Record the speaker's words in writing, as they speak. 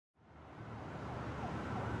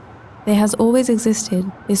There has always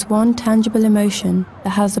existed this one tangible emotion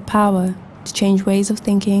that has the power to change ways of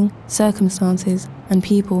thinking, circumstances, and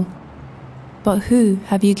people. But who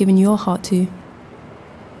have you given your heart to?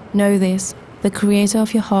 Know this, the Creator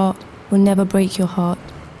of your heart will never break your heart.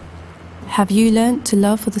 Have you learnt to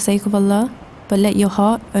love for the sake of Allah, but let your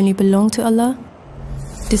heart only belong to Allah?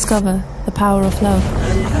 Discover the power of love.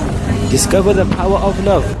 Discover the power of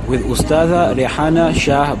love with Ustadha Rehana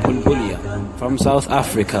Shah Bulbulia from South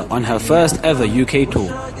Africa on her first ever UK tour,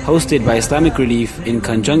 hosted by Islamic Relief in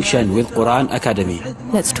conjunction with Quran Academy.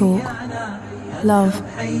 Let's talk. Love.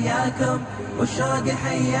 والشوق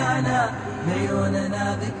حيانا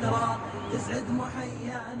بعيوننا ذكرى تسعد محيا.